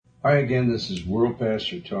Hi again, this is World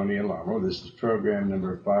Pastor Tony Alamo. This is program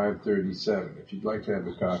number 537. If you'd like to have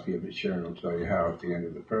a copy of it, Sharon will tell you how at the end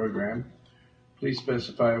of the program. Please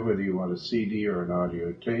specify whether you want a CD or an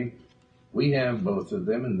audio tape. We have both of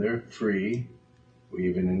them and they're free. We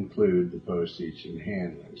even include the postage and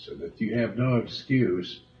handling so that you have no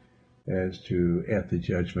excuse as to, at the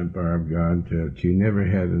judgment bar of God, that you never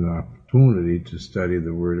had an opportunity to study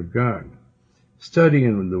the Word of God.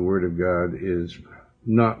 Studying the Word of God is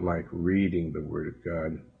not like reading the Word of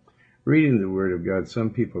God. Reading the Word of God, some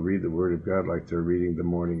people read the Word of God like they're reading the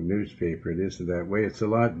morning newspaper. It isn't that way. It's a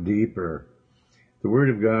lot deeper. The Word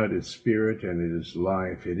of God is spirit and it is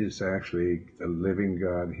life. It is actually the living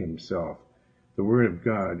God himself. The Word of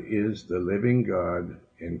God is the living God,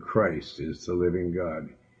 and Christ is the living God.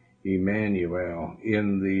 Emmanuel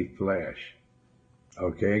in the flesh.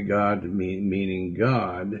 Okay, God meaning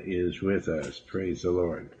God is with us. Praise the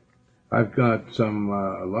Lord. I've got a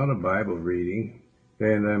lot of Bible reading,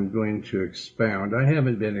 and I'm going to expound. I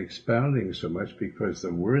haven't been expounding so much because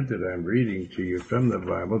the word that I'm reading to you from the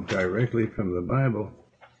Bible, directly from the Bible,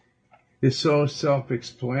 is so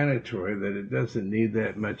self-explanatory that it doesn't need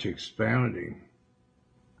that much expounding.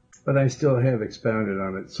 But I still have expounded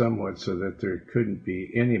on it somewhat so that there couldn't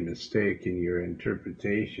be any mistake in your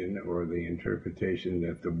interpretation or the interpretation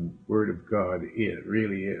that the Word of God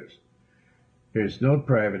really is. There's no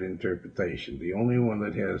private interpretation. The only one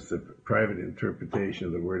that has the private interpretation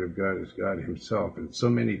of the Word of God is God himself. And so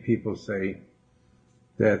many people say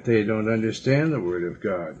that they don't understand the Word of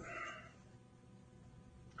God.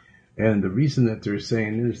 And the reason that they're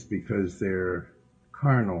saying this is because they're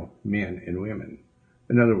carnal men and women.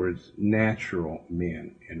 In other words, natural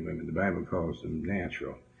men and women. The Bible calls them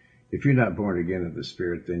natural. If you're not born again of the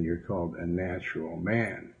Spirit, then you're called a natural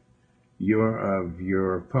man. You're of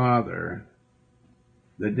your father,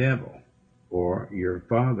 the devil, or your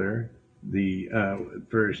father, the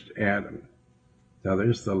first Adam. Now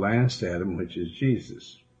there's the last Adam, which is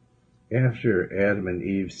Jesus. After Adam and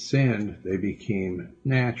Eve sinned, they became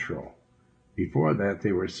natural. Before that,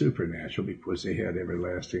 they were supernatural because they had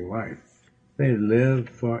everlasting life. They lived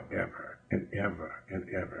forever and ever and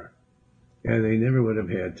ever, and they never would have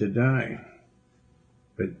had to die.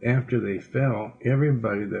 But after they fell,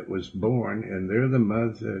 everybody that was born, and they're the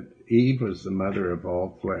mother, Eve was the mother of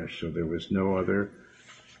all flesh, so there was no other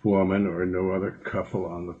woman or no other couple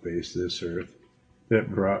on the face of this earth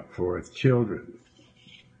that brought forth children.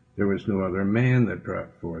 There was no other man that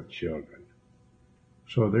brought forth children.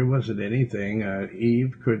 So there wasn't anything.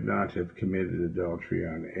 Eve could not have committed adultery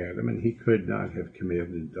on Adam, and he could not have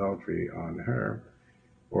committed adultery on her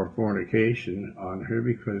or fornication on her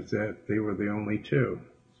because that they were the only two.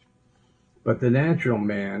 But the natural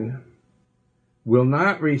man will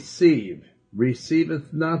not receiveth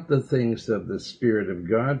not the things of the Spirit of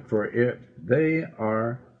God, for they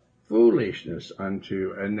are foolishness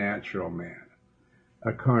unto a natural man,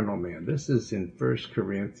 a carnal man. This is in 1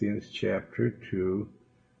 Corinthians chapter 2,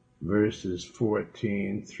 verses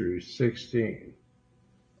 14 through 16.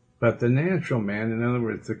 But the natural man, in other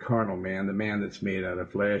words, the carnal man, the man that's made out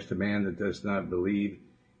of flesh, the man that does not believe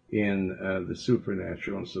in the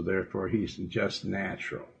supernatural, and so therefore he's just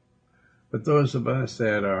natural. But those of us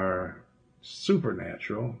that are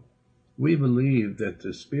supernatural, we believe that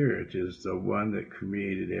the Spirit is the one that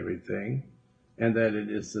created everything, and that it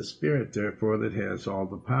is the Spirit, therefore, that has all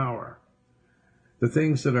the power. The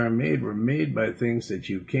things that are made were made by things that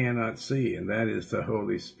you cannot see, and that is the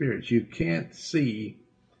Holy Spirit. You can't see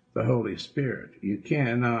the Holy Spirit. You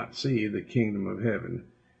cannot see the kingdom of heaven,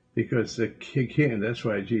 because that's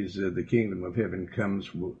why Jesus said the kingdom of heaven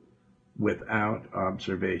comes without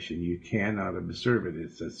observation. You cannot observe it.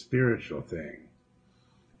 It's a spiritual thing.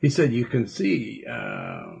 He said you can see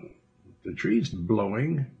the trees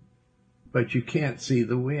blowing, but you can't see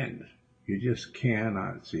the wind. You just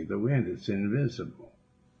cannot see the wind. It's invisible.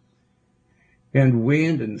 And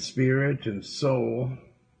wind and spirit and soul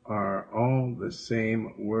are all the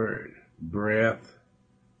same word. Breath,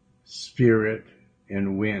 spirit,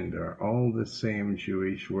 and wind are all the same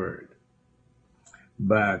Jewish word.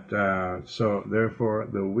 But so therefore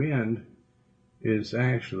the wind is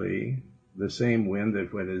actually the same wind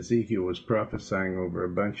that when Ezekiel was prophesying over a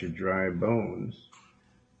bunch of dry bones,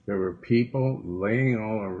 there were people laying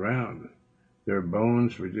all around. Their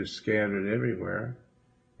bones were just scattered everywhere.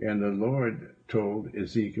 And the Lord told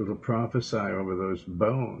Ezekiel to prophesy over those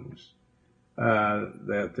bones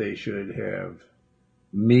that they should have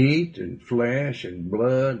meat and flesh and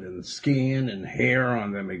blood and skin and hair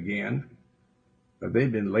on them again. But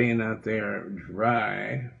they've been laying out there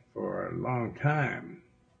dry for a long time.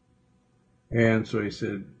 And so he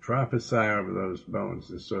said, prophesy over those bones.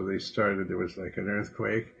 And so they started, there was like an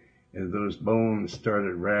earthquake, and those bones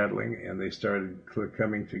started rattling, and they started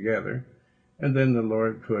coming together. And then the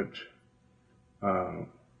Lord put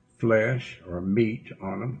flesh or meat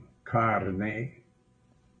on them, carne.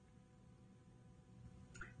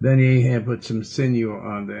 Then he had put some sinew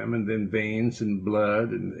on them, and then veins and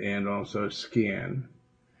blood, and also skin.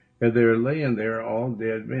 And they were laying there, all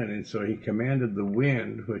dead men. And so he commanded the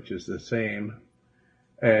wind, which is the same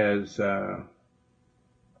as the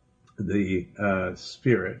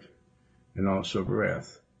spirit, and also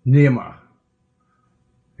breath. Nema.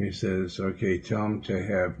 He says, okay, tell them to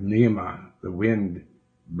have Nema, the wind,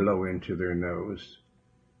 blow into their nose,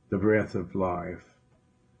 the breath of life.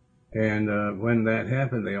 And when that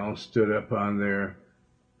happened, they all stood up on their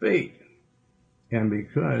feet. And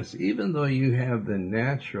because even though you have the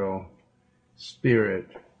natural spirit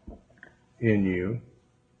in you,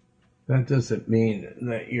 that doesn't mean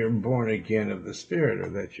that you're born again of the Spirit or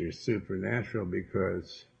that you're supernatural,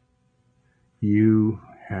 because you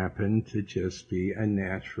happen to just be a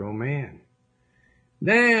natural man.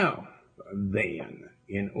 Now, then,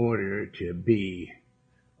 in order to be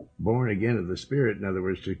born again of the Spirit, in other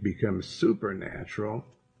words, to become supernatural,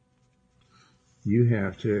 you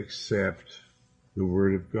have to accept the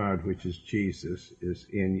Word of God, which is Jesus, is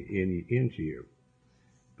into you.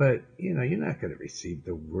 But, you're not going to receive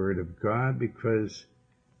the Word of God because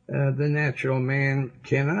the natural man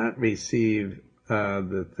cannot receive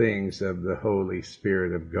the things of the Holy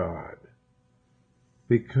Spirit of God,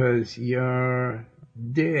 because you're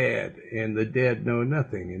dead, and the dead know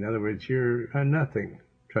nothing. In other words, you're a nothing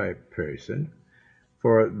type person,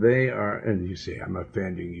 for they are, and you say, I'm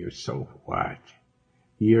offending you, so what?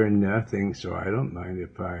 You're nothing, so I don't mind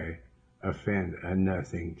if I offend a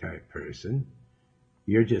nothing type person.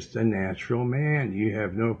 You're just a natural man. You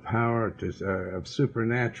have no power of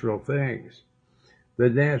supernatural things. The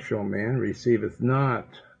natural man receiveth not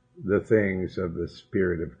the things of the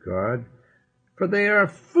Spirit of God, for they are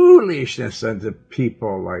foolishness unto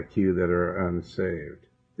people like you that are unsaved.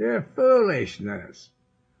 They're foolishness.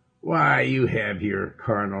 Why, you have your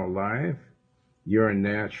carnal life, your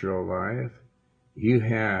natural life. You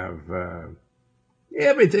have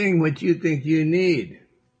everything what you think you need.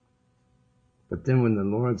 But then when the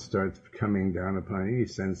Lord starts coming down upon you, he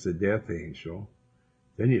sends the death angel.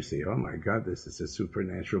 Then you say, oh my God, this is a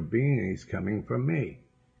supernatural being, and he's coming from me.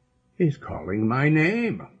 He's calling my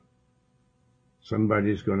name.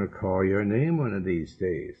 Somebody's going to call your name one of these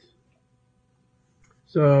days.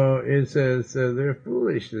 So it says, they're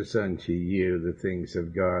foolishness unto you, the things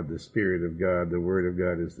of God, the Spirit of God. The Word of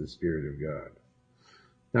God is the Spirit of God.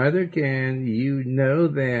 Neither can you know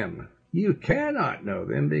them. You cannot know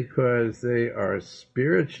them because they are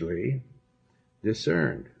spiritually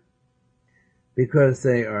discerned. Because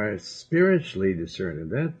they are spiritually discerned.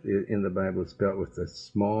 And that in the Bible is spelled with a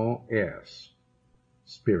small s.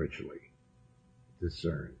 Spiritually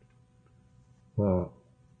discerned. Well,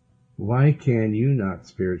 why can you not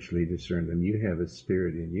spiritually discern them? You have a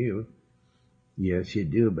spirit in you. Yes, you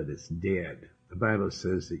do, but it's dead. The Bible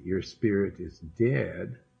says that your spirit is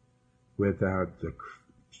dead without the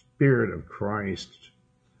Spirit of Christ,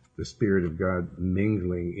 the Spirit of God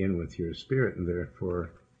mingling in with your spirit, and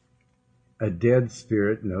therefore a dead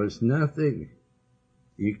spirit knows nothing.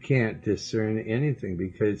 You can't discern anything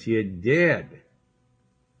because you're dead.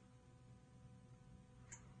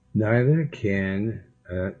 Neither can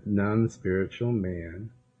a non-spiritual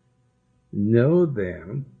man know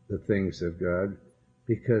them, the things of God,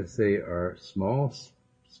 because they are small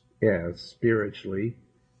as spiritually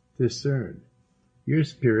discerned. Your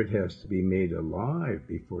spirit has to be made alive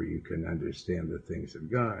before you can understand the things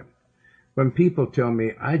of God. When people tell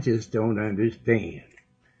me, I just don't understand.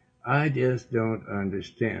 I just don't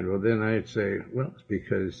understand. Well, then I'd say, well, it's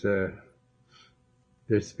because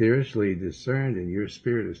they're spiritually discerned and your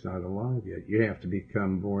spirit is not alive yet. You have to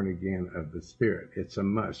become born again of the Spirit. It's a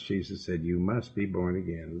must. Jesus said, you must be born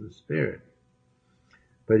again of the Spirit.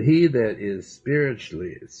 But he that is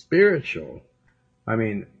spiritual,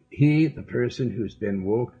 he, the person who's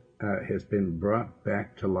been has been brought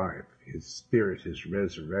back to life. His spirit is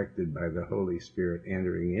resurrected by the Holy Spirit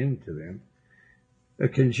entering into them.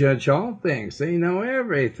 That can judge all things. They know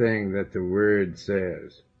everything that the Word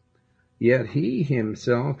says. Yet he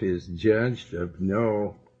himself is judged of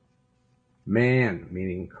no man,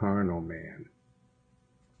 meaning carnal man.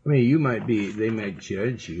 They might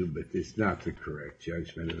judge you, but it's not the correct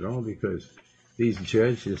judgment at all, because these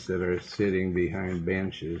judges that are sitting behind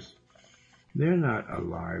benches, they're not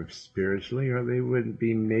alive spiritually, or they wouldn't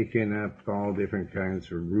be making up all different kinds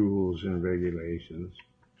of rules and regulations.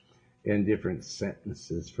 and different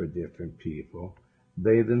sentences for different people.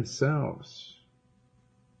 They themselves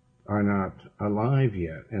are not alive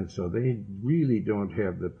yet, and so they really don't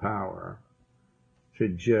have the power to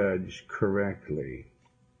judge correctly.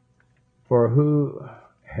 For who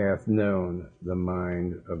hath known the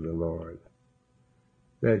mind of the Lord,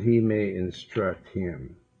 that he may instruct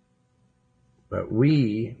him? But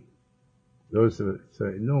we, those of us, so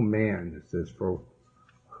no man, it says, for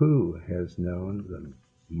who has known the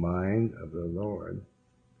mind of the Lord,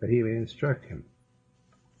 that he may instruct him?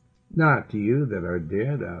 Not to you that are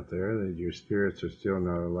dead out there, that your spirits are still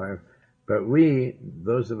not alive, but we,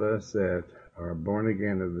 those of us that are born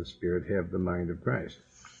again of the Spirit, have the mind of Christ.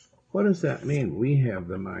 What does that mean? We have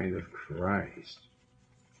the mind of Christ.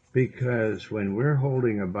 Because when we're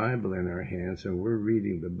holding a Bible in our hands and we're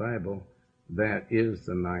reading the Bible, that is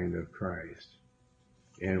the mind of Christ.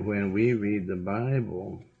 And when we read the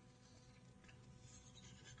Bible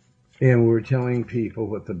and we're telling people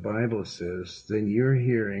what the Bible says, then you're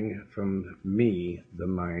hearing from me the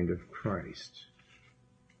mind of Christ.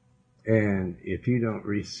 And if you don't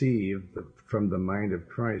receive from the mind of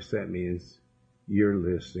Christ, that means you're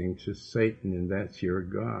listening to Satan, and that's your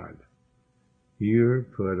God. You're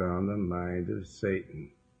put on the mind of Satan,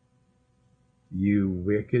 you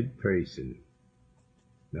wicked person.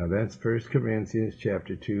 Now that's 1 Corinthians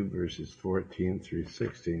chapter 2, verses 14 through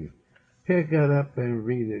 16. Pick it up and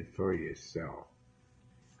read it for yourself.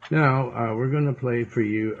 Now, we're going to play for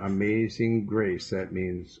you Amazing Grace. That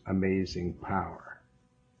means amazing power.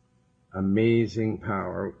 Amazing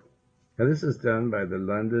power. Now this is done by the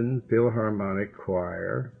London Philharmonic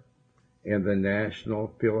Choir and the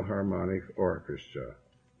National Philharmonic Orchestra.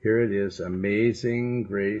 Here it is, Amazing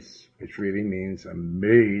Grace, which really means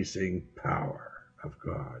amazing power of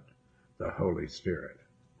God, the Holy Spirit.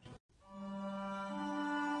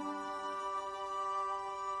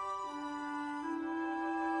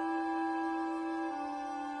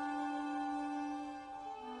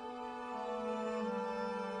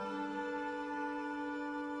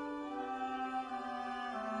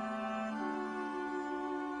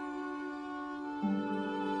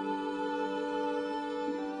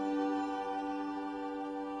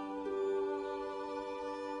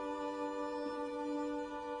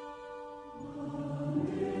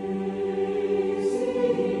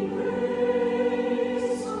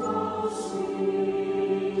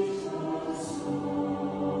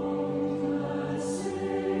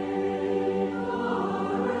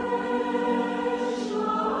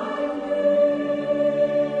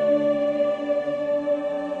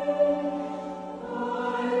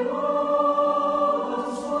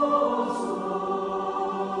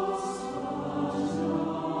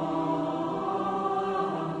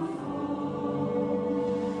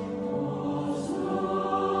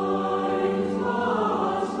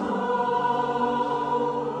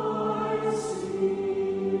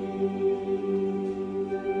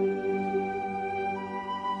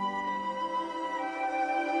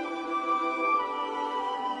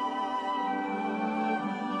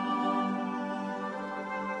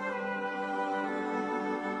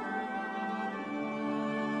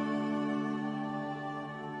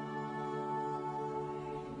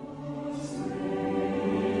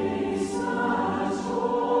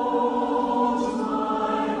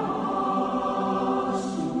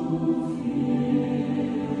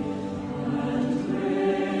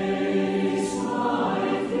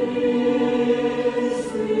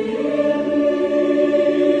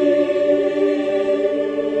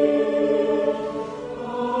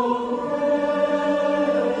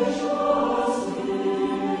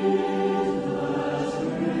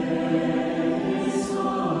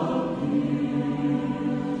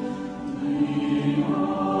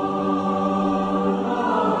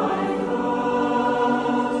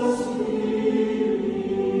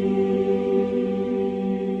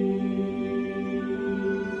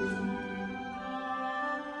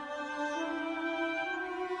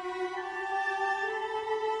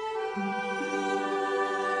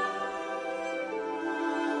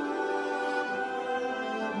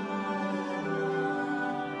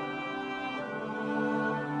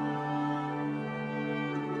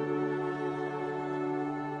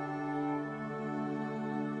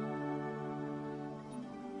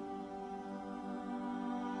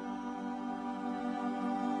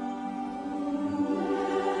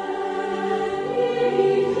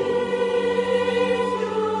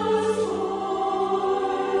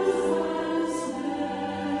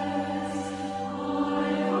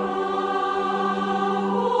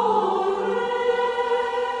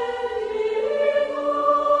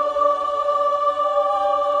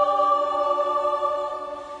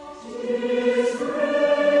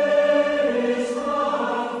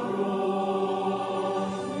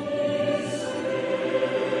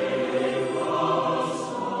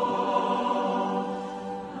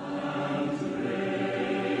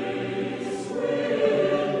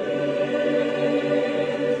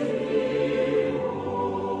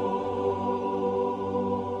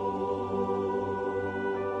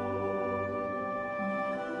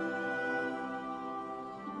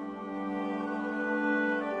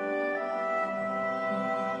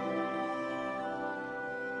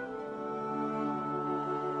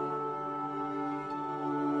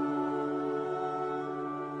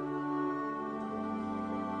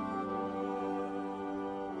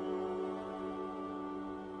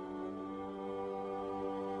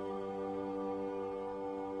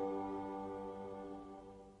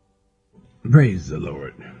 Praise the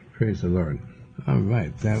Lord. Praise the Lord. All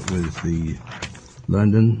right, that was the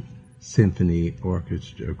London Symphony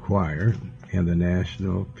Orchestra Choir and the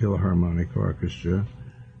National Philharmonic Orchestra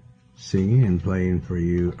singing and playing for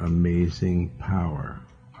you Amazing Power.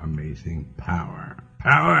 Amazing Power.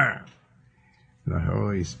 Power! The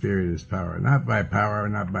Holy Spirit is power. Not by power,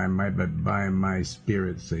 not by might, but by my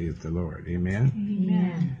Spirit, saith the Lord. Amen?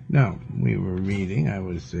 Amen. Now, we were reading, I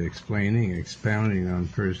was expounding on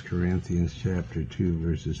 1 Corinthians chapter 2,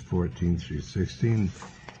 verses 14 through 16.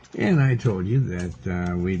 And I told you that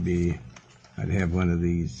I'd have one of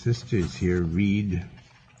these sisters here read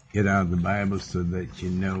it out of the Bible so that you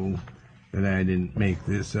know that I didn't make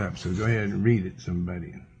this up. So go ahead and read it,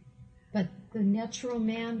 somebody. But the natural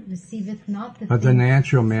man receiveth not the But the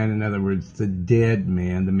natural man, in other words, the dead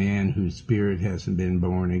man, the man whose spirit hasn't been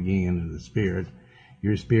born again of the Spirit,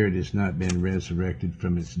 your spirit has not been resurrected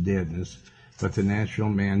from its deadness. But the natural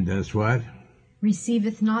man does what?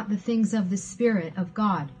 Receiveth not the things of the Spirit of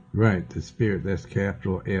God. Right, the Spirit, that's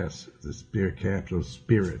capital S, the Spirit, capital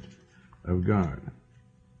Spirit of God.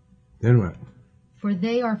 Then what? For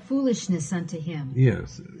they are foolishness unto him.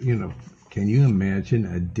 Yes, can you imagine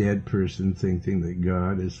a dead person thinking that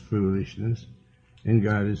God is foolishness and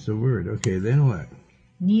God is the Word? Okay, then what?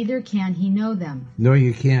 Neither can he know them. No,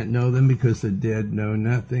 you can't know them because the dead know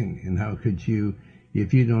nothing. And how could you,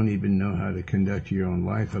 if you don't even know how to conduct your own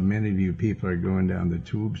life? Many of you people are going down the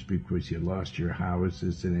tubes because you lost your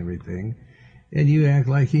houses and everything. And you act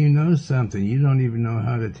like you know something. You don't even know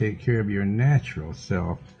how to take care of your natural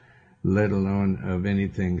self, let alone of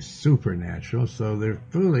anything supernatural. So they're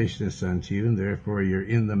foolishness unto you, and therefore you're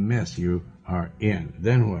in the mess you are in.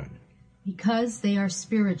 Then what? Because they are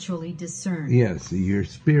spiritually discerned. Yes, your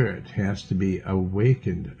spirit has to be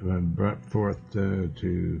awakened, brought forth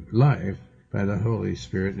to life by the Holy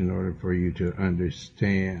Spirit in order for you to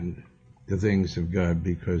understand the things of God,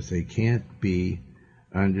 because they can't be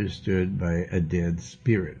understood by a dead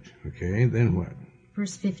spirit. Okay, then what?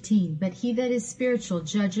 Verse 15, but he that is spiritual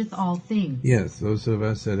judgeth all things. Yes, those of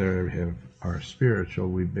us that are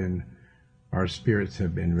spiritual, our spirits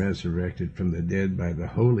have been resurrected from the dead by the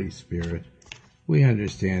Holy Spirit. We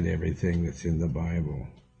understand everything that's in the Bible.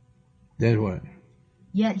 Then what?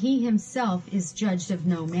 Yet he himself is judged of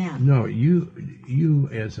no man. No, you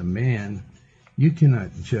as a man, you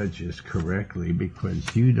cannot judge this correctly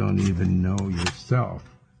because you don't even know yourself.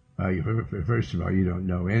 First of all, you don't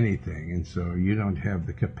know anything, and so you don't have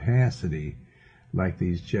the capacity like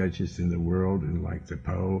these judges in the world and like the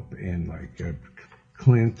Pope and like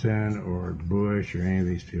Clinton or Bush or any of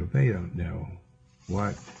these people. They don't know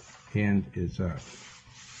what end is up.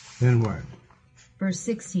 Then what? Verse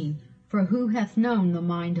 16, for who hath known the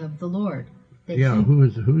mind of the Lord?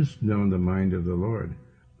 Who's known the mind of the Lord?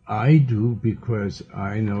 I do, because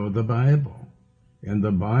I know the Bible. And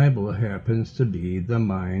the Bible happens to be the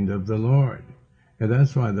mind of the Lord. And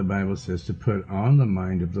that's why the Bible says to put on the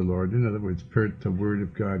mind of the Lord. In other words, put the Word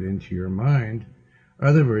of God into your mind. In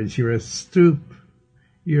other words, you're a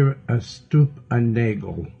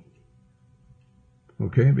nagel.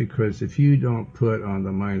 Okay? Because if you don't put on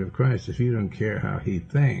the mind of Christ, if you don't care how he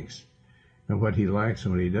thinks and what he likes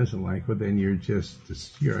and what he doesn't like, well, then you're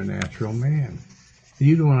a natural man.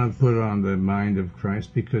 You don't want to put on the mind of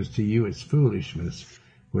Christ because to you it's foolishness,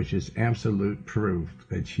 which is absolute proof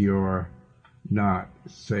that you're not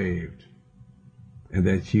saved and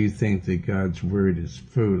that you think that God's word is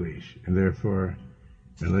foolish, and therefore,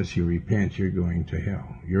 unless you repent, you're going to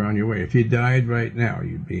hell. You're on your way. If you died right now,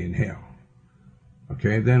 you'd be in hell.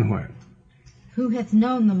 Okay, then what? Who hath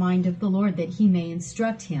known the mind of the Lord that he may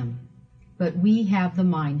instruct him? But we have the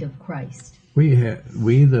mind of Christ. We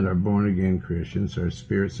that are born-again Christians, our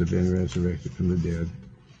spirits have been resurrected from the dead.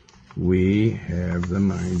 We have the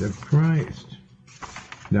mind of Christ.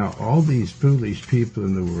 Now, all these foolish people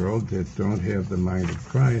in the world that don't have the mind of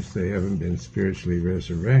Christ, they haven't been spiritually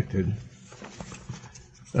resurrected.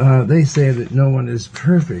 They say that no one is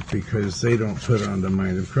perfect because they don't put on the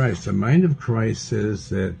mind of Christ. The mind of Christ says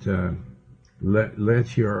that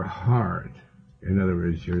let your heart, in other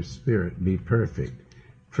words, your spirit, be perfect.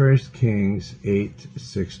 1 Kings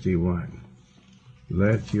 8:61.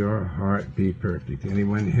 Let your heart be perfect.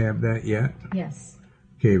 Anyone have that yet? Yes.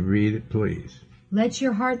 Okay, read it, please. Let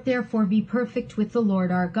your heart therefore be perfect with the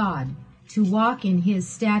Lord our God, to walk in his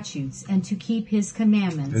statutes and to keep his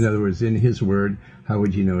commandments. In other words, in his word. How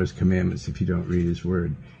would you know his commandments if you don't read his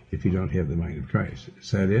word, if you don't have the mind of Christ? Is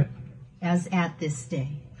that it? As at this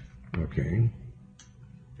day. Okay.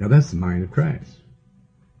 Now that's the mind of Christ.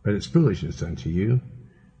 But it's foolishness unto you,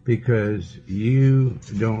 because you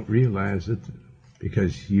don't realize it,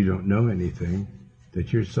 because you don't know anything,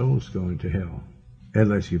 that your soul's going to hell,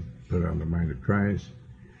 unless you put on the mind of Christ.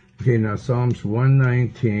 Okay, now Psalms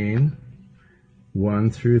 119,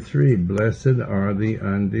 1 through 3. Blessed are the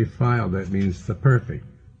undefiled. That means the perfect.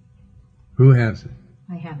 Who has it?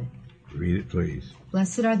 I have it. Read it, please.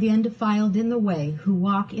 Blessed are the undefiled in the way, who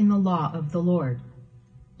walk in the law of the Lord.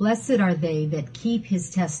 Blessed are they that keep his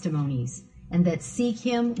testimonies, and that seek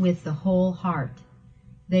him with the whole heart.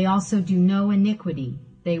 They also do no iniquity.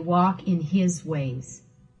 They walk in his ways.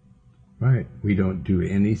 Right. We don't do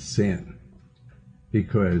any sin.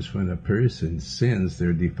 Because when a person sins,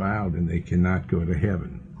 they're defiled and they cannot go to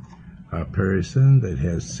heaven. A person that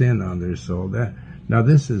has sin on their soul, now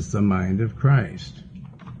this is the mind of Christ.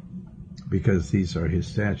 Because these are his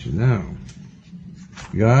statutes. Now,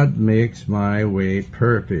 God makes my way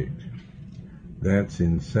perfect. That's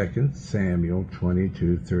in 2 Samuel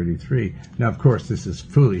 22:33. Now, of course, this is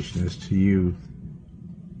foolishness to you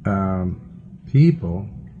people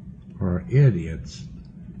or idiots.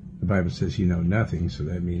 The Bible says you know nothing, so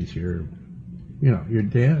that means you're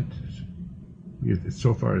dead.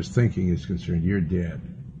 So far as thinking is concerned, you're dead.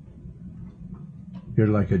 You're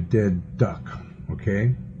like a dead duck,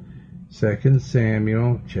 okay? 2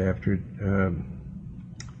 Samuel chapter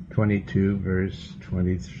 22, verse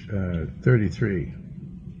 33.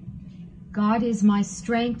 God is my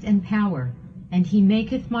strength and power, and he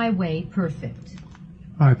maketh my way perfect.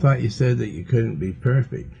 Oh, I thought you said that you couldn't be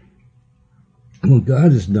perfect. Well,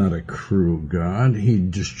 God is not a cruel God. He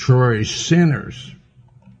destroys sinners.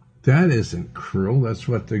 That isn't cruel. That's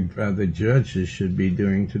what the judges should be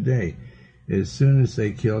doing today. As soon as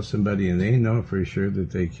they kill somebody and they know for sure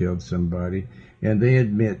that they killed somebody and they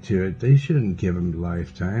admit to it, they shouldn't give them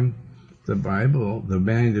lifetime. The Bible, the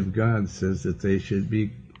mind of God, says that they should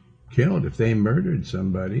be killed. If they murdered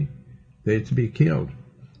somebody, they're to be killed.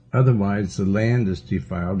 Otherwise, the land is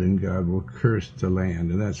defiled and God will curse the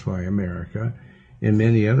land. And that's why America and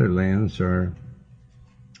many other lands are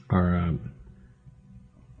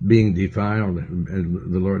being defiled,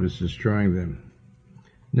 and the Lord is destroying them.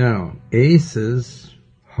 Now, Asa's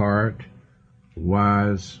heart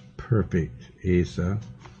was perfect. Asa,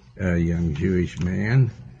 a young Jewish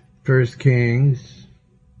man. 1 King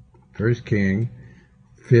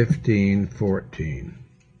 15:14.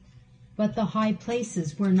 But the high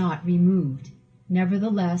places were not removed.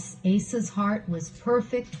 Nevertheless, Asa's heart was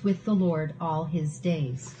perfect with the Lord all his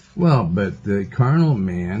days. Well, but the carnal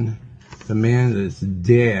man, the man that's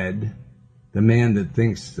dead, the man that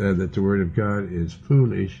thinks that the Word of God is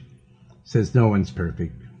foolish, says no one's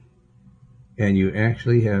perfect. And you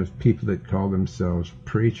actually have people that call themselves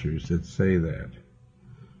preachers that say that.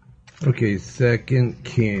 Okay, 2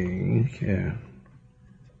 King,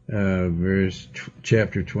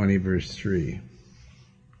 chapter 20, verse 3.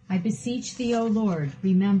 I beseech thee, O Lord,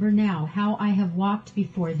 remember now how I have walked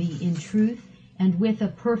before thee in truth and with a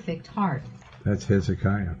perfect heart. That's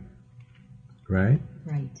Hezekiah, right?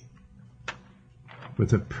 Right.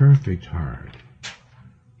 With a perfect heart.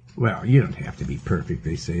 Well, you don't have to be perfect,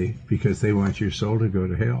 they say, because they want your soul to go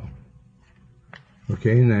to hell.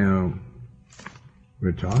 Okay, now,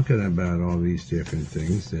 we're talking about all these different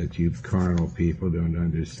things that you carnal people don't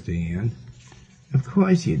understand. Of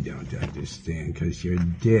course you don't understand, because you're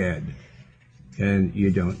dead and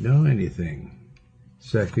you don't know anything.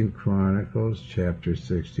 2 Chronicles chapter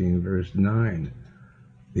 16, verse 9.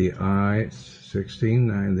 The eyes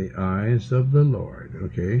of the Lord,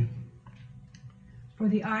 okay? For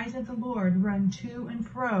the eyes of the Lord run to and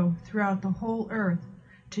fro throughout the whole earth,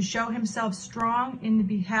 to show himself strong in the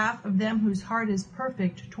behalf of them whose heart is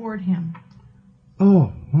perfect toward him.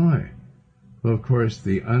 Oh, my. Well, of course,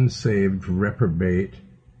 the unsaved reprobate,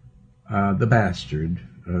 the bastard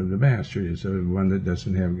is the one that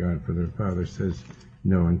doesn't have God for their father, says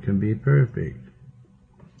no one can be perfect.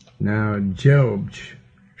 Now, Job,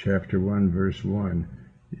 chapter 1, verse 1,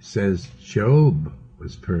 it says Job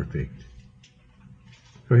was perfect.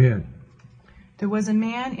 Go ahead. There was a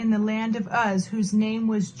man in the land of Uz whose name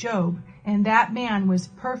was Job, and that man was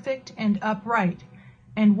perfect and upright,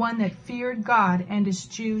 and one that feared God and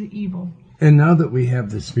eschewed evil. And now that we have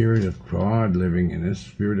the Spirit of God living in us,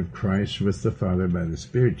 Spirit of Christ with the Father by the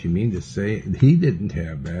Spirit, you mean to say he didn't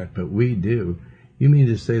have that, but we do? You mean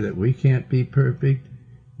to say that we can't be perfect?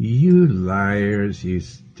 You liars, you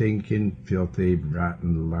stinking, filthy,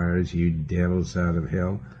 rotten liars, you devils out of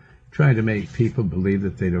hell, trying to make people believe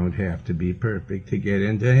that they don't have to be perfect to get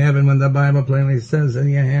into heaven when the Bible plainly says that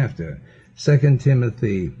you have to. 2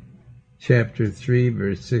 Timothy chapter 3,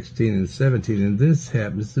 verse 16 and 17, and this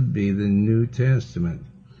happens to be the New Testament.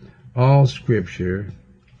 All Scripture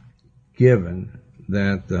given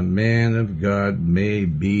that the man of God may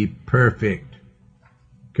be perfect.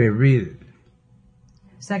 Okay, read it.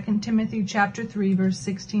 2 Timothy chapter 3, verse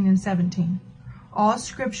 16 and 17. All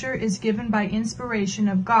Scripture is given by inspiration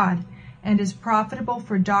of God and is profitable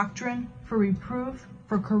for doctrine, for reproof,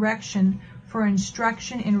 for correction, for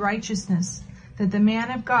instruction in righteousness, that the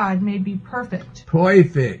man of God may be perfect.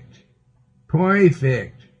 Perfect.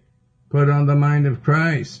 Put on the mind of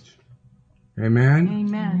Christ. Amen?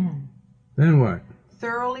 Amen. Then what?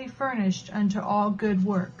 Thoroughly furnished unto all good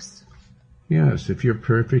works. Yes, if you're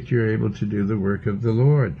perfect, you're able to do the work of the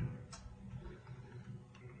Lord.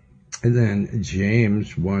 And then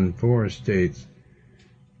James 1:4 states,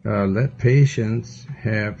 let patience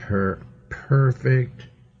have her perfect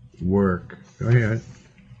work. Go ahead.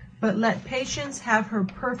 But let patience have her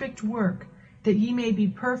perfect work, that ye may be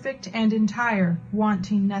perfect and entire,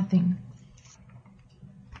 wanting nothing.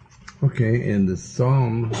 Okay, and the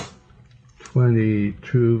Psalm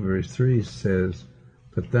 22 verse 3 says,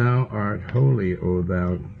 but thou art holy, O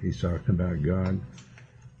thou, he's talking about God,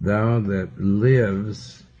 thou that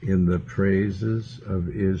lives in the praises of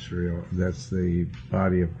Israel. That's the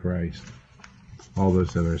body of Christ, all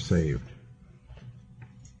those that are saved.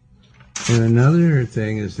 And another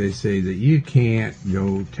thing is they say that you can't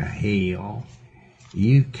go to hell.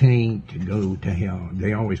 You can't go to hell.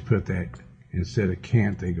 They always put that instead of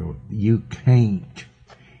can't, they go, you can't.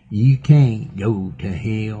 You can't go to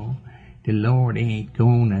hell. The Lord ain't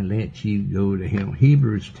gonna let you go to hell.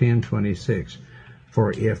 Hebrews 10:26.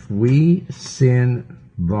 For if we sin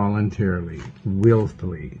voluntarily,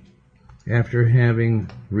 willfully, after having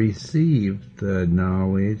received the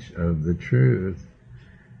knowledge of the truth,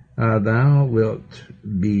 thou wilt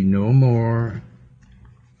be no more,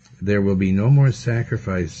 there will be no more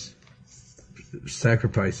sacrifices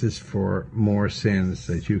for more sins,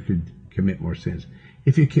 that you could commit more sins.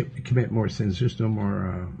 If you commit more sins, there's no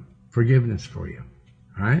more forgiveness for you.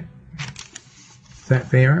 All right? Is that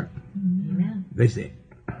fair? Amen. They say,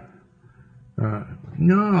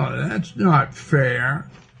 no, that's not fair.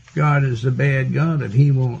 God is a bad God if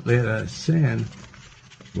he won't let us sin.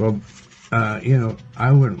 Well,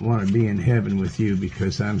 I wouldn't want to be in heaven with you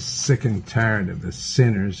because I'm sick and tired of the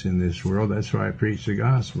sinners in this world. That's why I preach the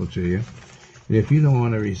gospel to you. And if you don't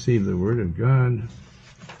want to receive the word of God,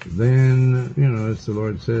 then, as the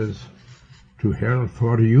Lord says, to hell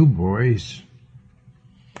for you, boys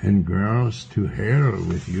and girls, to hell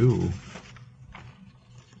with you.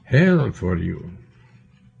 Hell for you.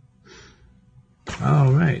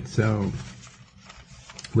 All right, so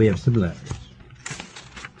we have some letters.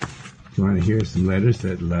 Do you want to hear some letters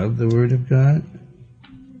that love the Word of God?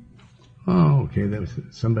 Oh, okay,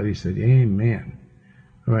 somebody said amen.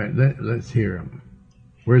 All right, let's hear them.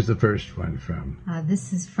 Where's the first one from?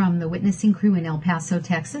 This is from the Witnessing Crew in El Paso,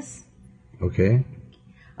 Texas. Okay.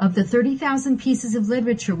 Of the 30,000 pieces of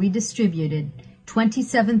literature we distributed,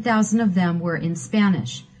 27,000 of them were in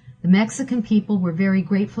Spanish. The Mexican people were very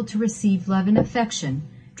grateful to receive love and affection,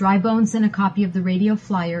 dry bones and a copy of the radio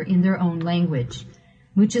flyer in their own language.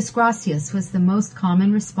 Muchas gracias was the most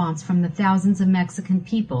common response from the thousands of Mexican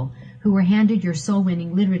people who were handed your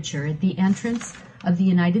soul-winning literature at the entrance of the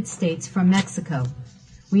United States from Mexico.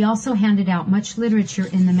 We also handed out much literature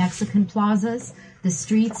in the Mexican plazas, the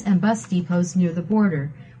streets, and bus depots near the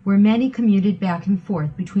border, where many commuted back and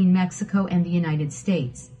forth between Mexico and the United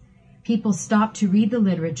States. People stopped to read the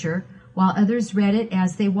literature, while others read it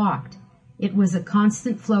as they walked. It was a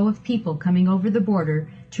constant flow of people coming over the border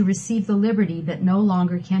to receive the liberty that no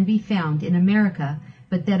longer can be found in America,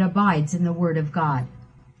 but that abides in the Word of God.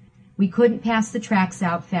 We couldn't pass the tracts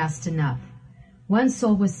out fast enough. One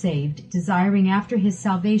soul was saved, desiring after his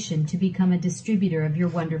salvation to become a distributor of your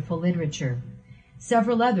wonderful literature.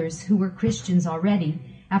 Several others, who were Christians already,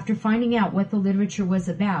 after finding out what the literature was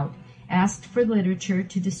about, asked for literature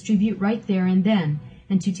to distribute right there and then,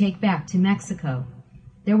 and to take back to Mexico.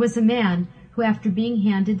 There was a man who, after being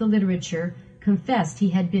handed the literature, confessed he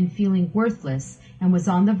had been feeling worthless and was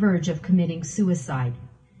on the verge of committing suicide.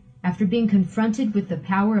 After being confronted with the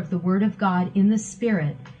power of the Word of God in the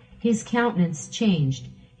Spirit, his countenance changed,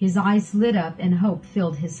 his eyes lit up, and hope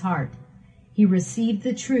filled his heart. He received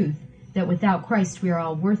the truth that without Christ we are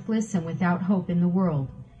all worthless and without hope in the world.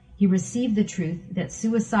 He received the truth that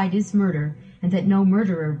suicide is murder and that no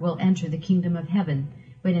murderer will enter the kingdom of heaven,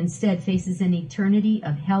 but instead faces an eternity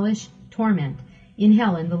of hellish torment in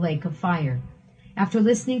hell in the lake of fire. After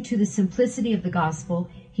listening to the simplicity of the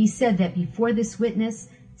gospel, he said that before this witness,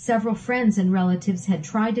 several friends and relatives had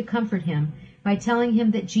tried to comfort him by telling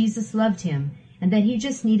him that Jesus loved him and that he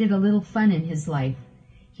just needed a little fun in his life.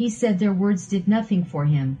 He said their words did nothing for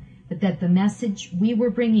him, but that the message we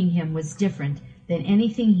were bringing him was different than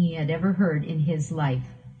anything he had ever heard in his life.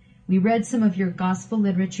 We read some of your gospel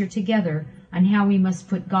literature together on how we must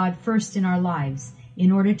put God first in our lives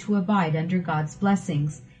in order to abide under God's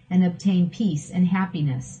blessings and obtain peace and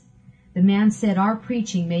happiness. The man said our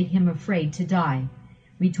preaching made him afraid to die.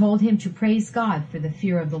 We told him to praise God for the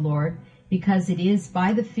fear of the Lord, because it is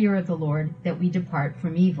by the fear of the Lord that we depart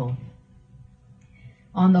from evil.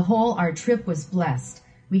 On the whole, our trip was blessed.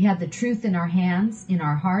 We had the truth in our hands, in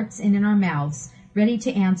our hearts, and in our mouths, ready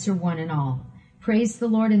to answer one and all. Praise the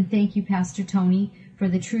Lord and thank you, Pastor Tony, for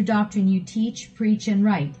the true doctrine you teach, preach, and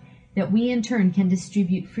write, that we in turn can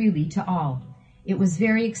distribute freely to all. It was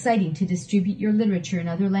very exciting to distribute your literature in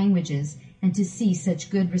other languages and to see such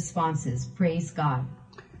good responses. Praise God.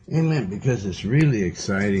 Amen, because it's really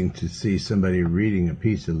exciting to see somebody reading a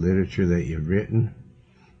piece of literature that you've written,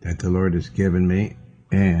 that the Lord has given me,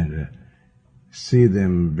 and see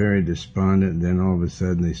them very despondent, and then all of a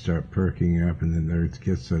sudden they start perking up, and then there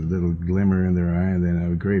gets a little glimmer in their eye, and then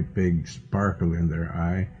a great big sparkle in their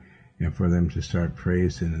eye, and for them to start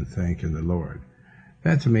praising and thanking the Lord.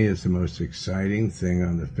 That to me is the most exciting thing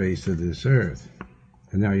on the face of this earth.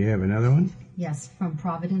 And now you have another one? Yes, from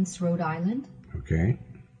Providence, Rhode Island. Okay.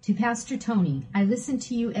 To Pastor Tony, I listen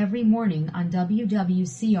to you every morning on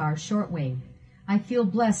WWCR shortwave. I feel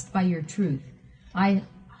blessed by your truth. I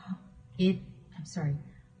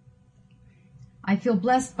feel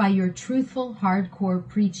blessed by your truthful, hardcore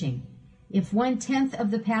preaching. If 1/10 of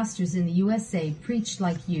the pastors in the USA preached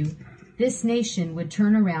like you, this nation would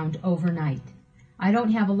turn around overnight. I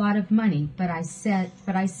don't have a lot of money, but I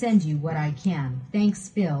send you what I can. Thanks,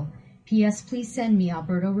 Bill. P.S. Please send me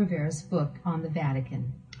Alberto Rivera's book on the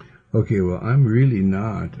Vatican. Okay, well, I'm really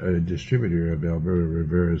not a distributor of Alberto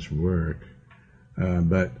Rivera's work,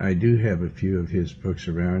 but I do have a few of his books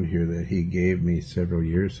around here that he gave me several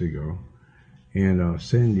years ago, and I'll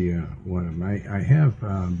send you one of them. I have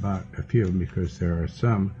bought a few of them because there are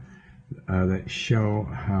some that show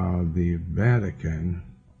how the Vatican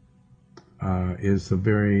is the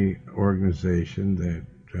very organization that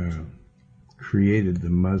created the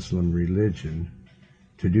Muslim religion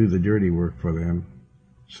to do the dirty work for them,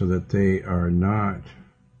 so that they are not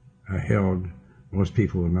held, most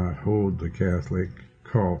people will not hold the Catholic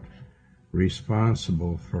cult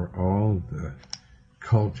responsible for all the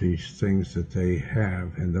cultish things that they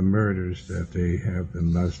have and the murders that they have the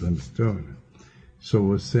Muslims doing. So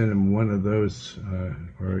we'll send him one of those,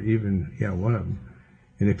 or even, one of them.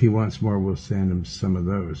 And if he wants more, we'll send him some of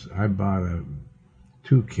those. I bought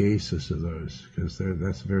 2 cases of those, because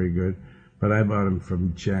that's very good. But I bought them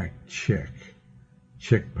from Jack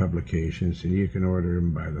Chick Publications, and you can order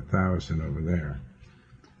them by the 1,000 over there.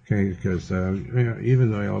 Okay, because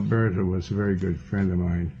even though Alberto was a very good friend of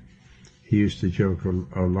mine, he used to joke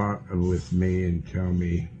a lot with me and tell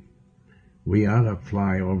me, we ought to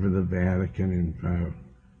fly over the Vatican and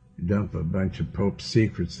dump a bunch of Pope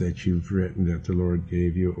secrets that you've written that the Lord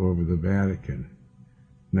gave you over the Vatican.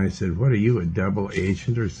 And I said, what are you, a double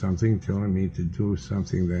agent or something, telling me to do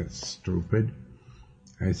something that's stupid?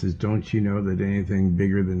 I says, don't you know that anything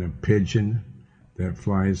bigger than a pigeon that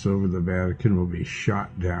flies over the Vatican will be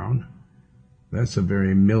shot down? That's a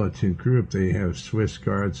very militant group. They have Swiss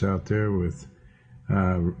guards out there with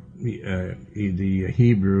the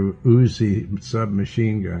Hebrew Uzi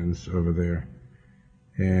submachine guns over there.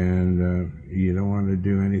 And you don't want to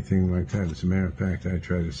do anything like that. As a matter of fact, I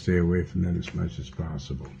try to stay away from that as much as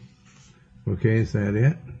possible. Okay, is that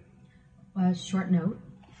it? A short note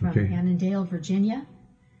from Annandale, Virginia.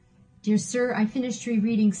 Dear Sir, I finished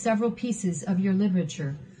rereading several pieces of your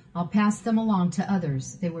literature. I'll pass them along to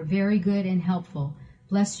others. They were very good and helpful.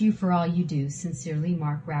 Bless you for all you do. Sincerely,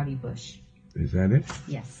 Mark Rowdybush. Is that it?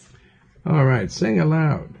 Yes. All right, sing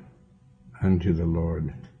aloud unto the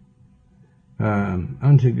Lord.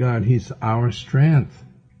 Unto God, He's our strength.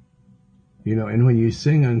 And when you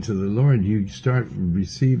sing unto the Lord, you start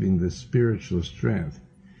receiving the spiritual strength.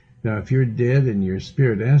 Now, if you're dead in your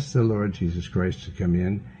spirit, ask the Lord Jesus Christ to come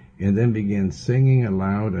in and then begin singing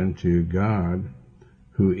aloud unto God,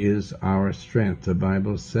 who is our strength. The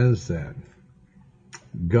Bible says that.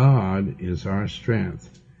 God is our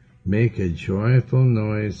strength. Make a joyful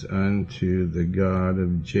noise unto the God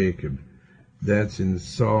of Jacob. That's in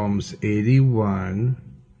Psalms 81,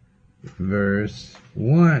 verse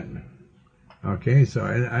 1. Okay, so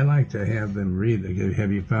I like to have them read.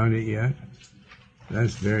 Have you found it yet?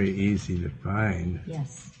 That's very easy to find.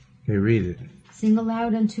 Yes. Okay, read it. Sing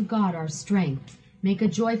aloud unto God our strength. Make a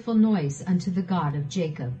joyful noise unto the God of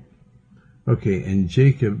Jacob. Okay, and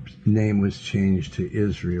Jacob's name was changed to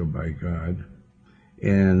Israel by God.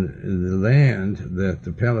 And the land that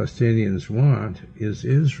the Palestinians want is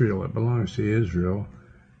Israel. It belongs to Israel,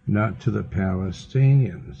 not to the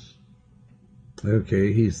Palestinians.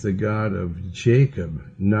 Okay, he's the God of Jacob,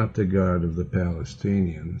 not the God of the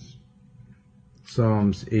Palestinians.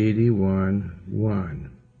 Psalms 81:1.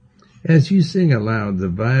 As you sing aloud, the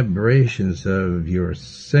vibrations of your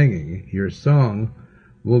singing, your song,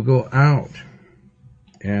 will go out,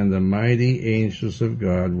 and the mighty angels of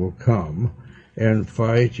God will come and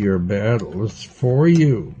fight your battles for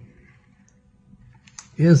you.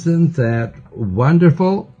 Isn't that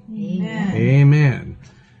wonderful? Amen. Amen.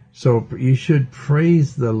 So you should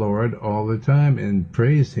praise the Lord all the time and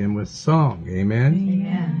praise Him with song. Amen?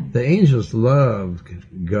 Amen. The angels love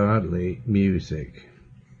godly music.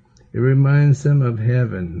 It reminds them of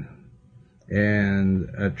heaven and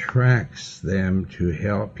attracts them to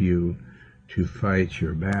help you to fight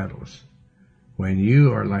your battles. When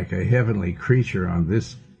you are like a heavenly creature on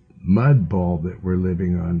this mud ball that we're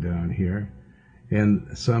living on down here,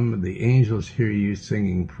 and some of the angels hear you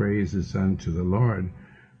singing praises unto the Lord,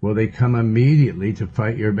 well, they come immediately to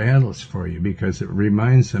fight your battles for you because it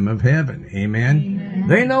reminds them of heaven. Amen? Amen.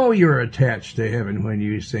 They know you're attached to heaven when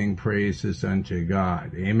you sing praises unto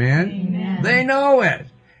God. Amen? Amen. They know it.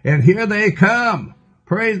 And here they come.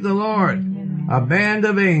 Praise the Lord. Amen. A band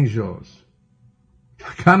of angels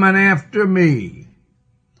coming after me.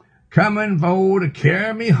 Coming for to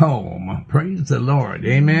carry me home. Praise the Lord.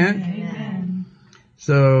 Amen? Amen.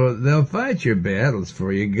 So they'll fight your battles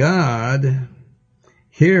for you. God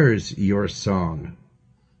hears your song.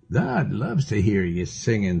 God loves to hear you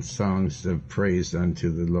singing songs of praise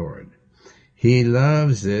unto the Lord. He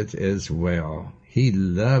loves it as well. He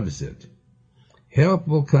loves it. Help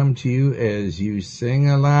will come to you as you sing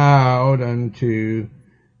aloud unto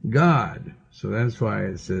God. So that's why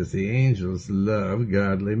it says the angels love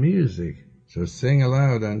godly music. So sing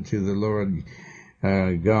aloud unto the Lord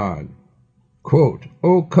God. Quote,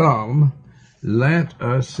 O come, let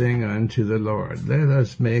us sing unto the Lord. Let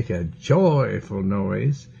us make a joyful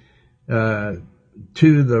noise to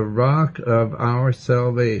the rock of our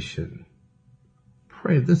salvation.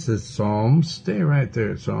 Pray, this is Psalms. Stay right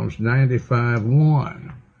there, Psalms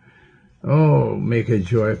 95:1. Oh, make a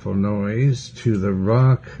joyful noise to the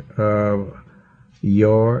rock of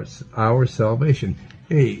our salvation.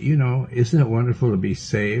 Hey, you know, isn't it wonderful to be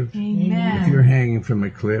saved? Amen. If you're hanging from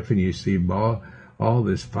a cliff and you see all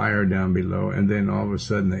this fire down below, and then all of a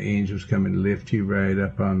sudden the angels come and lift you right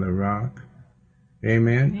up on the rock.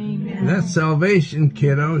 Amen? Amen. That's salvation,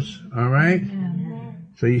 kiddos. All right? Amen.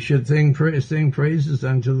 So you should sing praises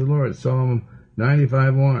unto the Lord. Psalm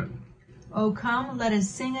 95:1. O come, let us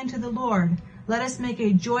sing unto the Lord. Let us make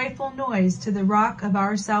a joyful noise to the rock of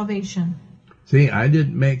our salvation. See, I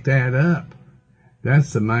didn't make that up.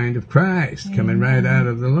 That's the mind of Christ coming right out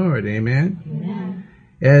of the Lord. Amen? Amen.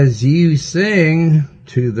 As you sing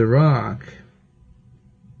to the rock,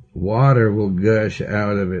 water will gush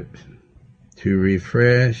out of it to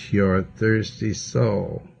refresh your thirsty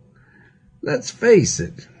soul. Let's face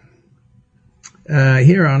it.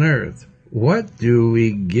 Here on earth, what do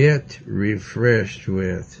we get refreshed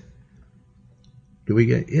with?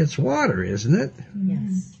 It's water, isn't it?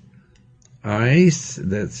 Yes. Ice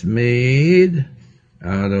that's made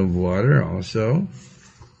out of water also.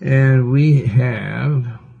 And we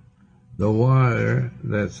have the water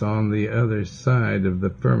that's on the other side of the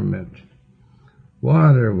firmament.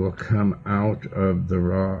 Water will come out of the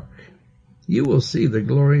rock. You will see the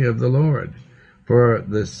glory of the Lord. For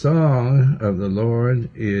the song of the Lord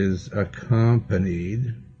is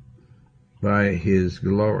accompanied by His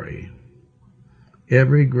glory.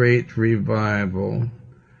 Every great revival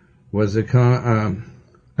was accompanied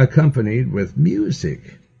with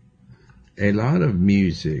music. A lot of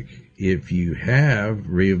music. If you have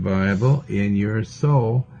revival in your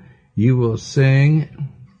soul, you will sing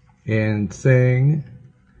and sing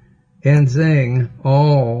and sing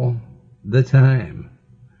all the time,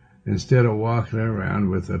 instead of walking around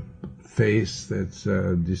with a face that's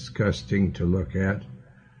disgusting to look at.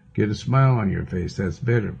 Get a smile on your face. That's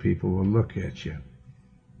better. People will look at you.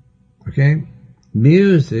 Okay?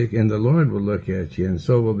 Music, and the Lord will look at you, and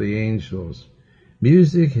so will the angels.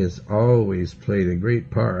 Music has always played a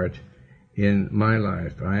great part in my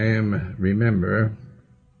life. I can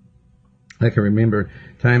remember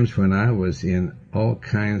times when I was in all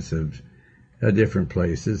kinds of different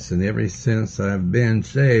places, and ever since I've been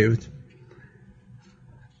saved,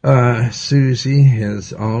 Susie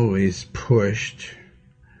has always pushed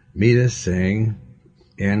me to sing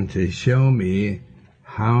and to show me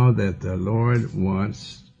how that the Lord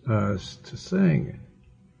wants us to sing.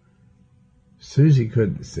 Susie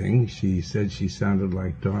couldn't sing. She said she sounded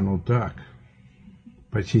like Donald Duck.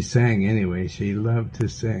 But she sang anyway. She loved to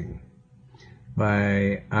sing.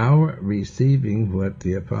 by our receiving what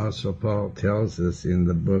the Apostle Paul tells us in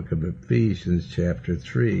the book of Ephesians chapter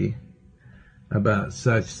 3 about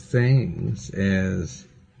such things as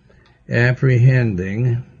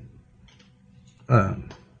apprehending,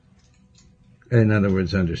 in other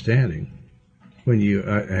words, understanding. When you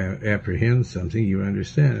apprehend something, you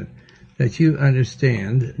understand it. That you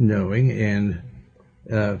understand, knowing, and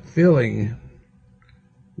filling,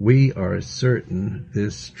 we are certain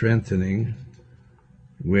this strengthening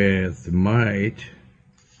with might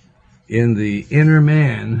in the inner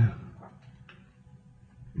man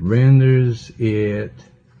renders it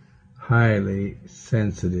highly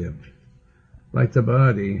sensitive. Like the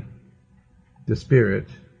body, the spirit,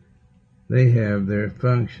 they have their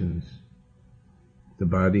functions. The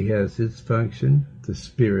body has its function, the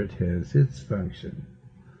spirit has its function,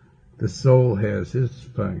 the soul has its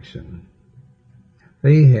function.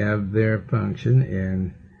 They have their function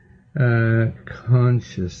and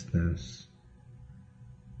consciousness.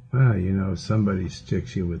 Wow, somebody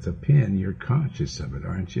sticks you with a pin, you're conscious of it,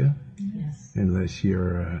 aren't you? Yes. Unless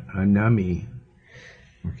you're a numbie.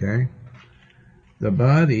 Okay? The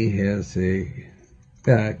body has a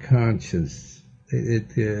conscience.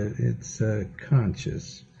 It's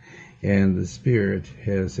conscious. And the spirit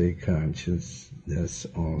has a consciousness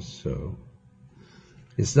also.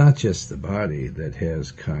 It's not just the body that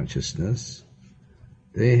has consciousness.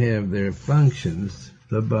 They have their functions.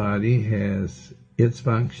 The body has its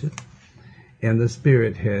function, and the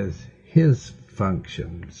spirit has his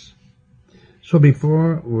functions. So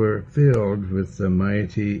before we're filled with the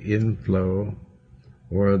mighty inflow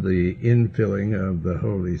or the infilling of the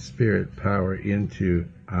Holy Spirit power into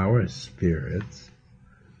our spirits,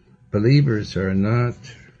 believers are not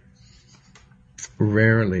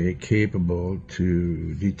rarely capable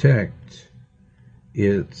to detect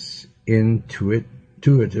its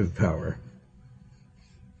intuitive power,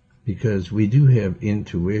 because we do have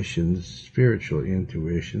intuitions, spiritual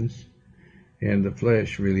intuitions, and the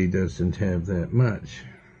flesh really doesn't have that much.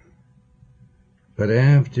 But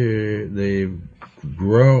after they've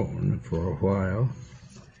grown for a while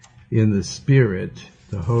in the Spirit,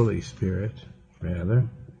 the Holy Spirit, rather,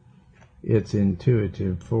 its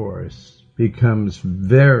intuitive force becomes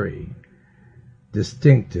very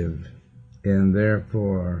distinctive and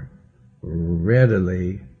therefore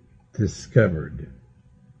readily discovered.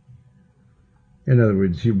 In other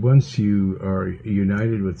words, once you are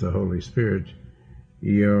united with the Holy Spirit,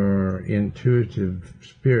 your intuitive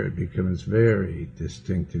spirit becomes very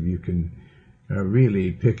distinctive. You can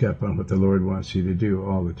really pick up on what the Lord wants you to do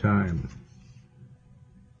all the time,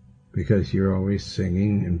 because you're always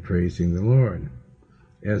singing and praising the Lord.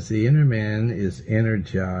 As the inner man is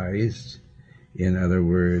energized, in other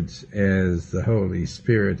words, as the Holy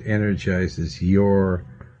Spirit energizes your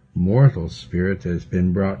mortal spirit that has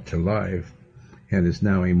been brought to life and is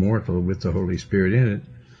now immortal with the Holy Spirit in it,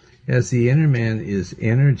 as the inner man is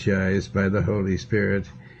energized by the Holy Spirit,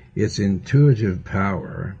 its intuitive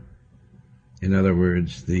power, in other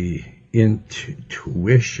words, the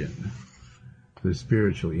intuition, the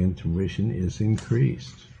spiritual intuition, is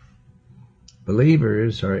increased.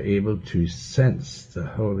 Believers are able to sense the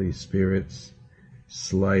Holy Spirit's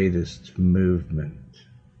slightest movement.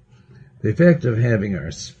 The effect of having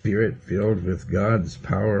our spirit filled with God's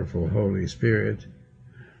powerful Holy Spirit,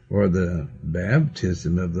 or the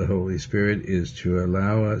baptism of the Holy Spirit, is to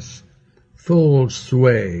allow us full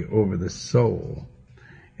sway over the soul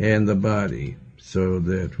and the body, so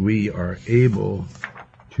that we are able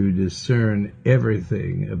to discern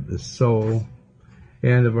everything of the soul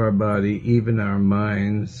and of our body, even our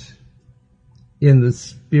minds, in the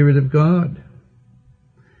Spirit of God.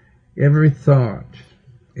 Every thought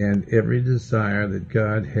and every desire that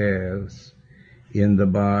God has in the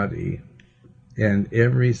body, and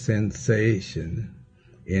every sensation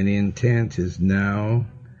and intent is now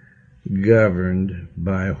governed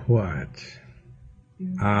by what?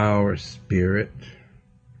 Our spirit.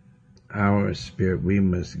 Our spirit. We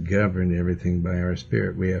must govern everything by our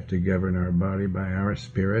spirit. We have to govern our body by our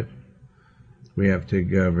spirit. We have to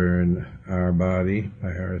govern our body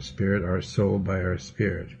by our spirit, our soul by our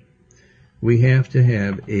spirit. We have to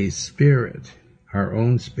have a spirit, our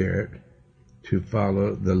own spirit, to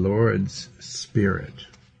follow the Lord's Spirit.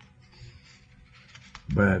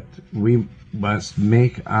 But we must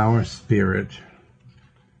make our spirit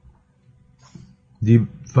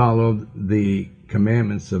follow the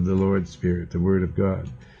commandments of the Lord's Spirit, the Word of God.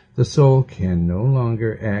 The soul can no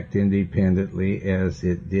longer act independently as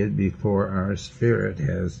it did before. Our spirit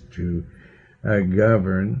has to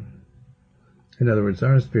govern. In other words,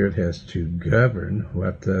 our spirit has to govern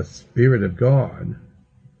what the Spirit of God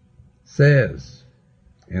says,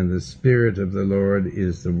 and the Spirit of the Lord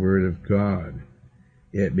is the Word of God,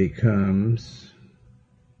 it becomes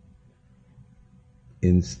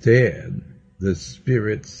instead the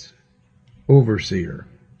Spirit's overseer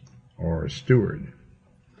or steward.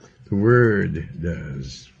 The Word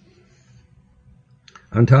does.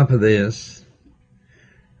 On top of this,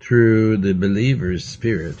 through the believer's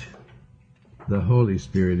spirit, the Holy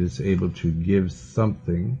Spirit is able to give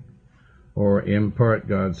something or impart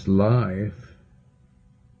God's life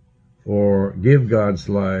or give God's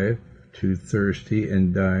life to thirsty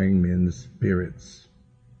and dying men's spirits.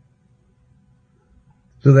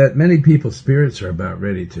 So that many people's spirits are about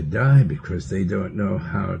ready to die because they don't know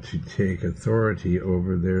how to take authority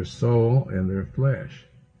over their soul and their flesh.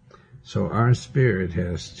 So our spirit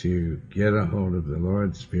has to get a hold of the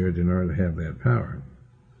Lord's Spirit in order to have that power.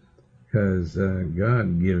 Because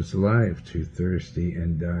God gives life to thirsty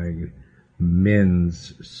and dying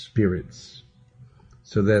men's spirits,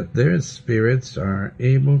 so that their spirits are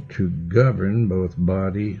able to govern both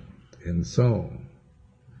body and soul.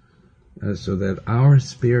 So that our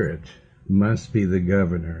spirit must be the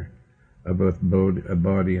governor of both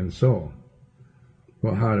body and soul.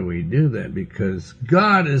 Well, how do we do that? Because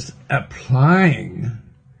God is applying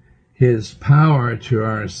His power to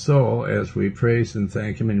our soul as we praise and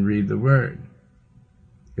thank Him and read the Word.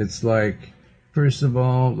 It's like, first of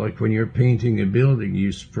all, like when you're painting a building,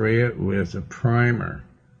 you spray it with a primer.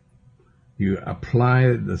 You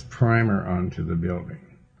apply this primer onto the building.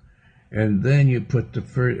 And then you put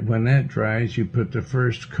when that dries, you put the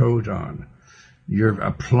first coat on. You're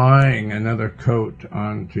applying another coat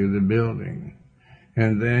onto the building.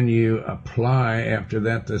 And then you apply, after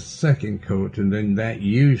that, the second coat, and then that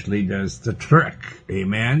usually does the trick.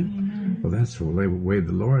 Amen? Amen. Well, that's the way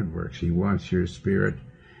the Lord works. He wants your spirit.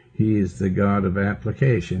 He is the God of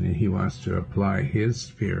application, and He wants to apply His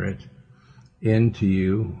Spirit into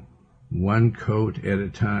you, one coat at a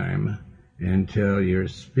time, until your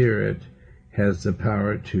spirit has the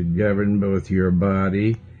power to govern both your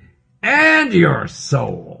body and your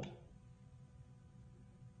soul,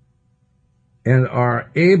 and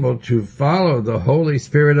are able to follow the Holy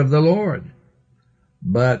Spirit of the Lord.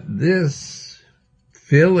 But this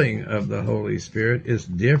filling of the Holy Spirit is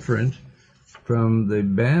different from the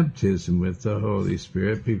baptism with the Holy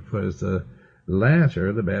Spirit, because the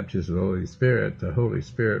latter, the baptism of the Holy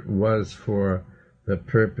Spirit was for the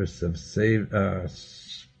purpose of serving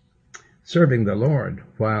the Lord,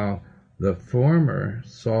 while the former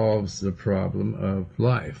solves the problem of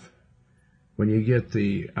life. When you get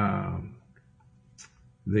the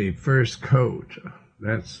first coat,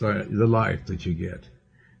 that's the life that you get.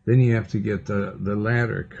 Then you have to get the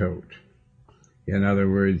latter coat. In other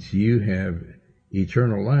words, you have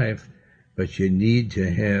eternal life, but you need to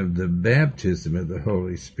have the baptism of the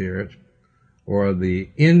Holy Spirit, or the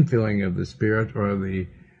infilling of the Spirit, or the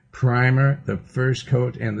primer, the first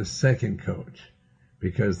coat, and the second coat.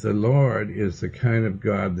 Because the Lord is the kind of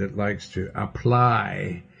God that likes to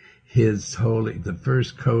apply His the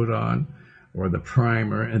first coat on, or the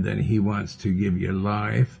primer, and then He wants to give you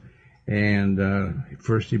life. And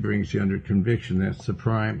first He brings you under conviction. That's the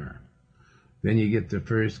primer. Then you get the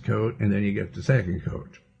first coat, and then you get the second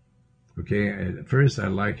coat. Okay, at first I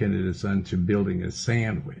liken it as unto building a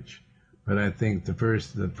sandwich. But I think the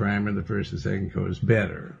primer, the first and second coat is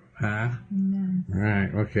better. Huh? Amen.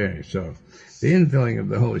 Right, okay. So the infilling of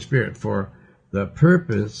the Holy Spirit for the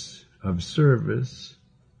purpose of service,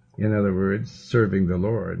 in other words, serving the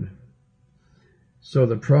Lord. So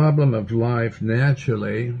the problem of life,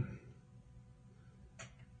 naturally,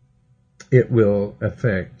 it will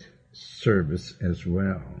affect service as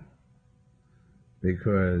well,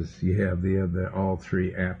 because you have all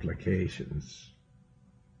three applications.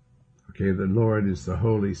 Okay, the Lord is the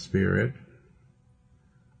Holy Spirit,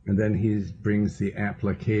 and then He brings the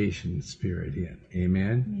application spirit in.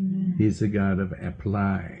 Amen? Amen. He's the God of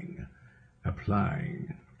applying,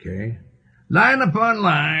 okay? Line upon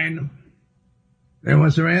line.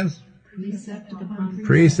 Everyone's around?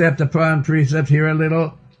 Precept upon precept, here a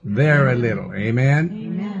little, there a little. Amen?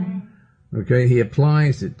 Amen. Okay, He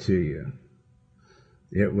applies it to you.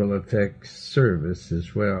 It will affect service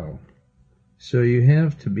as well. So you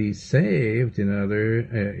have to be saved in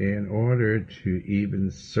order to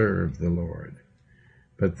even serve the Lord.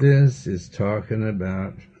 But this is talking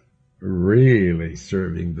about really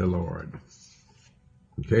serving the Lord.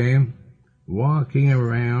 Okay? Walking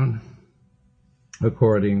around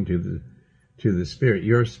according to the Spirit,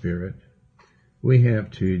 your spirit. We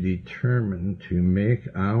have to determine to make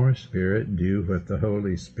our spirit do what the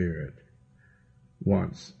Holy Spirit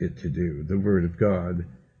wants it to do. The Word of God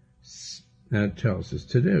tells us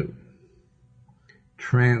to do.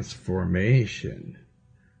 transformation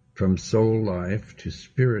from soul life to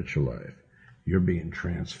spiritual life. You're being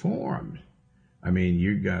transformed. I mean,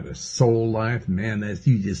 you got a soul life, man, that's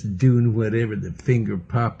you just doing whatever, the finger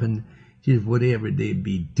popping, just whatever they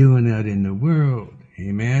be doing out in the world.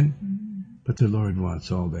 Amen? But the Lord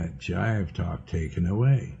wants all that jive talk taken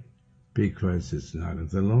away because it's not of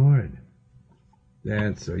the Lord.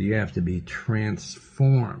 So you have to be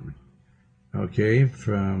transformed, okay,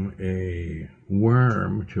 from a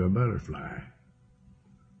worm to a butterfly.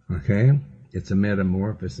 Okay? It's a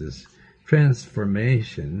metamorphosis.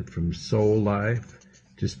 Transformation from soul life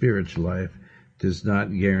to spiritual life does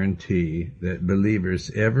not guarantee that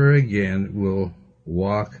believers ever again will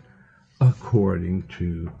walk according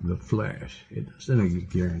to the flesh. It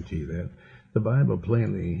doesn't guarantee that. The Bible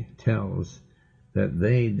plainly tells that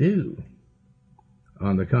they do.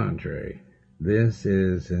 On the contrary, this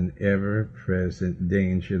is an ever-present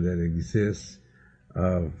danger that exists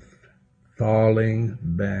of falling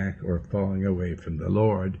back or falling away from the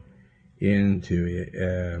Lord into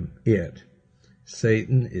it.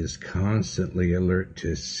 Satan is constantly alert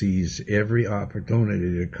to seize every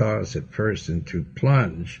opportunity to cause a person to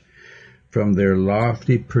plunge from their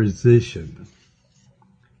lofty position,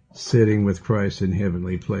 sitting with Christ in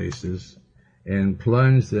heavenly places, and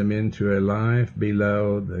plunge them into a life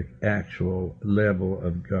below the actual level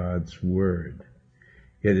of God's Word.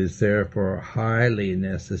 It is therefore highly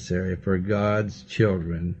necessary for God's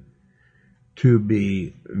children to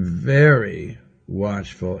be very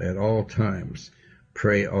watchful at all times,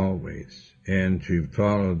 pray always, and to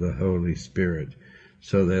follow the Holy Spirit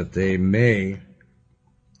so that they may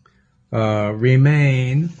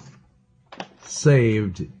remain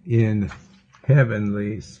saved in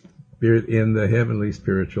the heavenly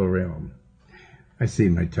spiritual realm. I see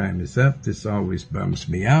my time is up. This always bums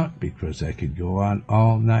me out because I could go on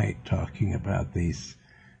all night talking about these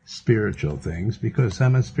spiritual things because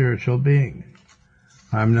I'm a spiritual being.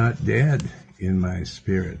 I'm not dead in my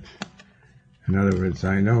spirit. In other words,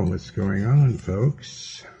 I know what's going on,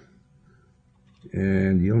 folks.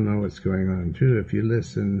 And you'll know what's going on too if you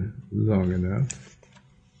listen long enough.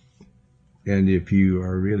 And if you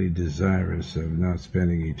are really desirous of not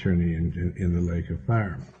spending eternity in the lake of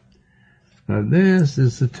fire. Now this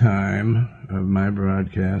is the time of my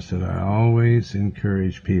broadcast that I always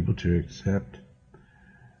encourage people to accept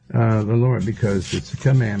the Lord, because it's a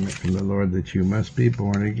commandment from the Lord that you must be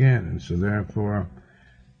born again. And so therefore,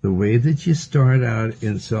 the way that you start out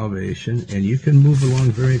in salvation, and you can move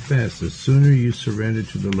along very fast, the sooner you surrender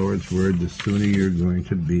to the Lord's Word, the sooner you're going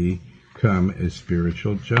to become a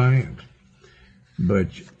spiritual giant.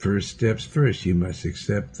 But first steps first, you must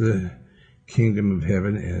accept the kingdom of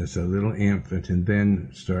heaven as a little infant, and then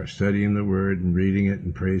start studying the Word and reading it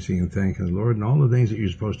and praising and thanking the Lord and all the things that you're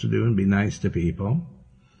supposed to do, and be nice to people.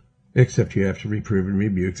 Except you have to reprove and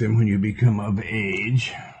rebuke them when you become of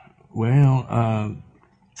age. Well,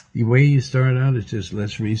 the way you start out is just,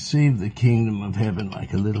 let's receive the kingdom of heaven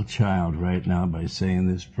like a little child right now by saying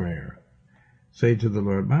this prayer. Say to the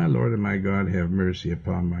Lord, my Lord and my God, have mercy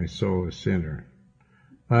upon my soul, a sinner.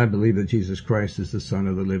 I believe that Jesus Christ is the Son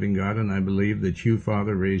of the living God, and I believe that you,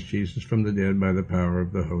 Father, raised Jesus from the dead by the power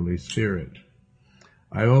of the Holy Spirit.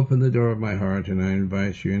 I open the door of my heart and I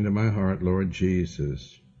invite you into my heart, Lord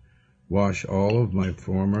Jesus. Wash all of my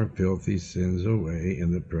former filthy sins away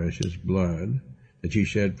in the precious blood that you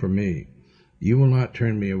shed for me. You will not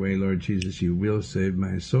turn me away, Lord Jesus. You will save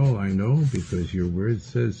my soul, I know, because your word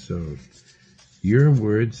says so. Your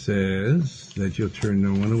word says that you'll turn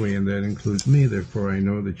no one away, and that includes me. Therefore, I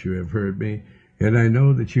know that you have heard me, and I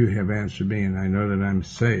know that you have answered me, and I know that I'm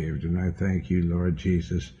saved. And I thank you, Lord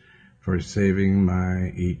Jesus, for saving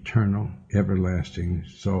my eternal, everlasting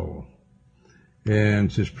soul. And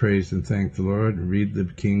just praise and thank the Lord. Read the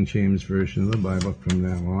King James Version of the Bible from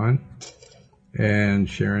now on. And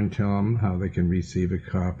share and tell them how they can receive a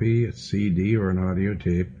copy, a CD, or an audio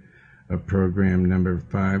tape of program number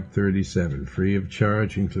 537, free of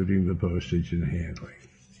charge, including the postage and handling.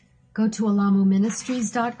 Go to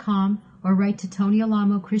alamoministries.com or write to Tony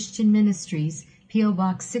Alamo Christian Ministries, P.O.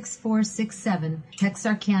 Box 6467,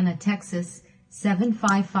 Texarkana, Texas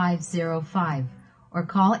 75505. Or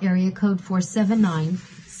call area code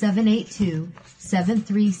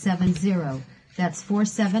 479-782-7370. That's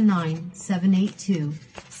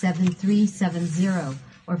 479-782-7370.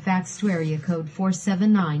 Or fax to area code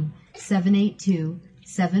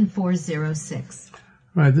 479-782-7406.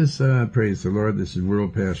 All right, praise the Lord. This is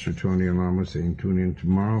World Pastor Tony Alamo saying tune in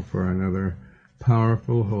tomorrow for another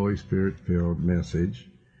powerful Holy Spirit-filled message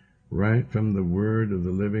right from the Word of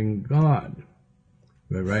the living God.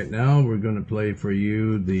 But right now, we're going to play for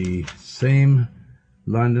you the same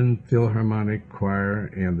London Philharmonic Choir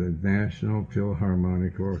and the National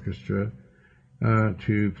Philharmonic Orchestra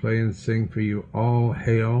to play and sing for you All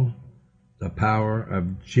Hail the Power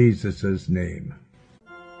of Jesus' Name.